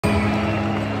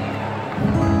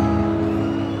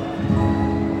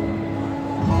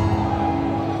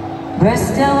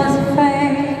First I was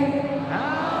afraid,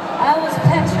 I was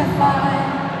petrified,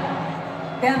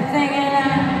 kept thinking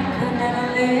I could never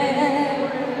live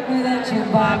without you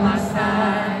by my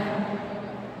side.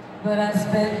 But I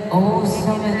spent oh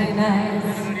so many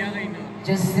nights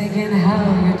just thinking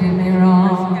how you did me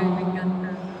wrong,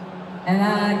 and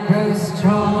I grew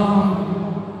strong,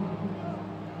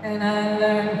 and I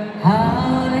learned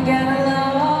how to get along.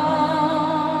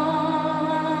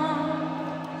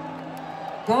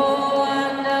 Go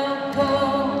on, go,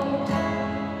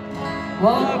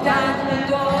 walk out the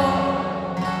door,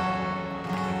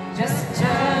 just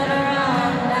turn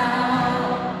around now,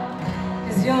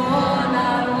 'cause you're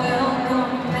not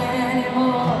welcome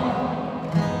anymore.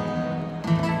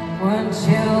 Weren't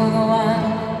you the one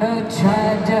who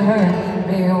tried to hurt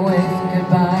me with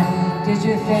goodbye? Did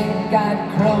you think I'd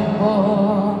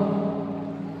crumble?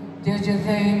 Did you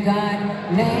think I'd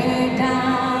leave?